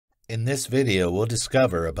In this video, we'll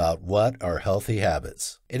discover about what are healthy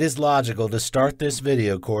habits. It is logical to start this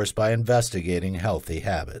video course by investigating healthy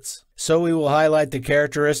habits. So we will highlight the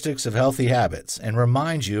characteristics of healthy habits and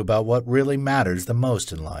remind you about what really matters the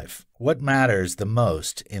most in life. What matters the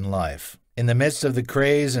most in life? In the midst of the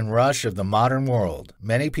craze and rush of the modern world,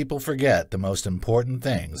 many people forget the most important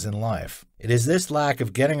things in life. It is this lack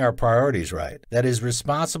of getting our priorities right that is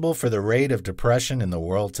responsible for the rate of depression in the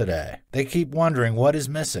world today. They keep wondering what is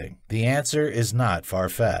missing. The answer is not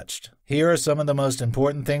far-fetched. Here are some of the most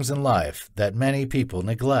important things in life that many people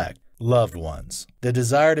neglect. Loved ones. The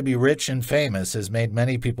desire to be rich and famous has made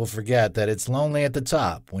many people forget that it's lonely at the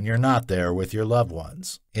top when you're not there with your loved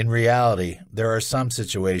ones. In reality, there are some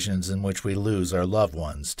situations in which we lose our loved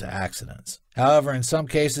ones to accidents. However, in some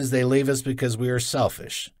cases they leave us because we are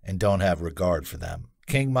selfish and don't have regard for them.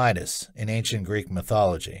 King Midas, in ancient Greek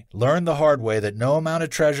mythology, learned the hard way that no amount of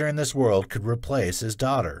treasure in this world could replace his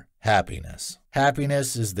daughter. Happiness.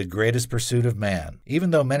 Happiness is the greatest pursuit of man,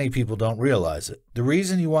 even though many people don't realize it. The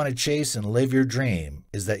reason you want to chase and live your dream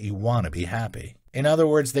is that you want to be happy. In other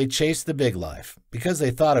words, they chased the big life because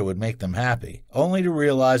they thought it would make them happy, only to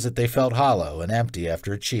realize that they felt hollow and empty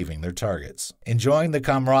after achieving their targets. Enjoying the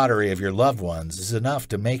camaraderie of your loved ones is enough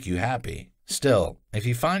to make you happy. Still, if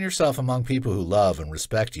you find yourself among people who love and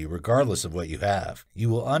respect you regardless of what you have, you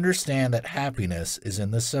will understand that happiness is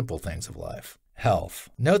in the simple things of life. Health.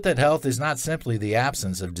 Note that health is not simply the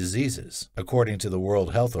absence of diseases, according to the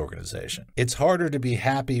World Health Organization. It's harder to be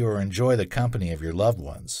happy or enjoy the company of your loved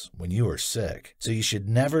ones when you are sick, so you should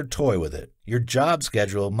never toy with it. Your job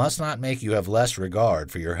schedule must not make you have less regard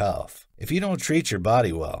for your health. If you don't treat your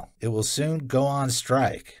body well, it will soon go on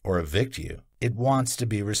strike or evict you. It wants to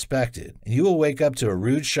be respected, and you will wake up to a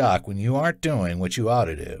rude shock when you aren't doing what you ought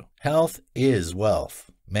to do. Health is wealth.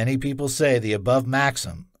 Many people say the above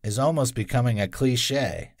maxim is almost becoming a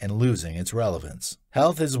cliche and losing its relevance.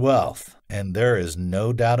 Health is wealth, and there is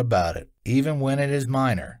no doubt about it. Even when it is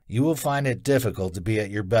minor, you will find it difficult to be at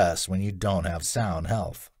your best when you don't have sound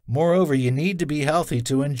health. Moreover, you need to be healthy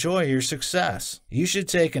to enjoy your success. You should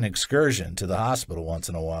take an excursion to the hospital once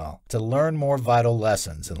in a while to learn more vital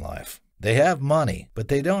lessons in life. They have money, but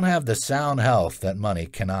they don't have the sound health that money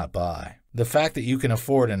cannot buy. The fact that you can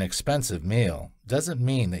afford an expensive meal doesn't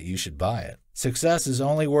mean that you should buy it. Success is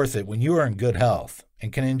only worth it when you are in good health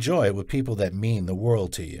and can enjoy it with people that mean the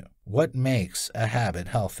world to you. What makes a habit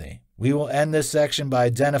healthy? We will end this section by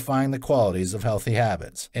identifying the qualities of healthy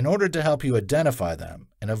habits in order to help you identify them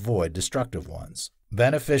and avoid destructive ones.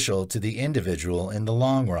 Beneficial to the individual in the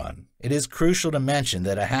long run. It is crucial to mention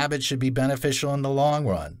that a habit should be beneficial in the long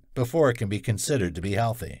run before it can be considered to be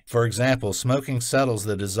healthy. For example, smoking settles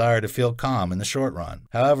the desire to feel calm in the short run.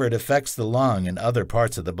 However, it affects the lung and other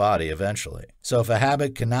parts of the body eventually. So if a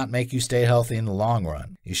habit cannot make you stay healthy in the long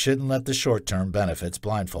run, you shouldn't let the short-term benefits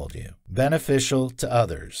blindfold you. Beneficial to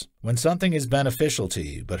others. When something is beneficial to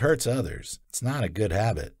you but hurts others, it's not a good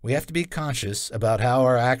habit. We have to be conscious about how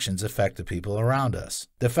our actions affect the people around us.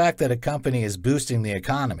 The fact that a company is boosting the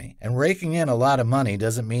economy and raking in a lot of money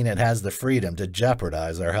doesn't mean it has the freedom to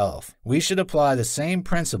jeopardize our health. We should apply the same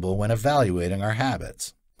principle when evaluating our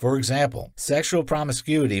habits. For example, sexual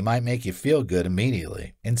promiscuity might make you feel good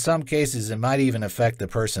immediately. In some cases, it might even affect the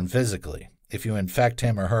person physically if you infect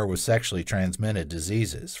him or her with sexually transmitted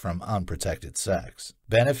diseases from unprotected sex.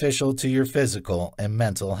 Beneficial to your physical and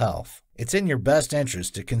mental health. It's in your best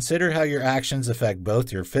interest to consider how your actions affect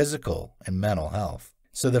both your physical and mental health.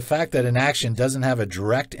 So the fact that an action doesn't have a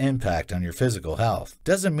direct impact on your physical health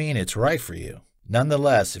doesn't mean it's right for you.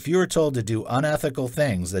 Nonetheless, if you are told to do unethical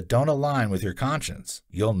things that don't align with your conscience,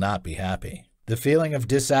 you'll not be happy. The feeling of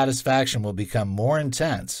dissatisfaction will become more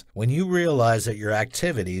intense when you realize that your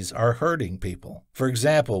activities are hurting people. For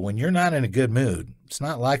example, when you're not in a good mood, it's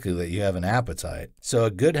not likely that you have an appetite. So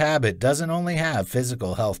a good habit doesn't only have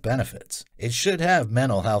physical health benefits, it should have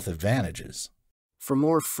mental health advantages. For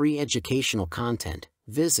more free educational content,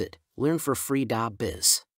 visit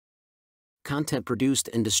learnforfree.biz. Content produced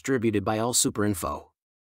and distributed by AllSuperInfo.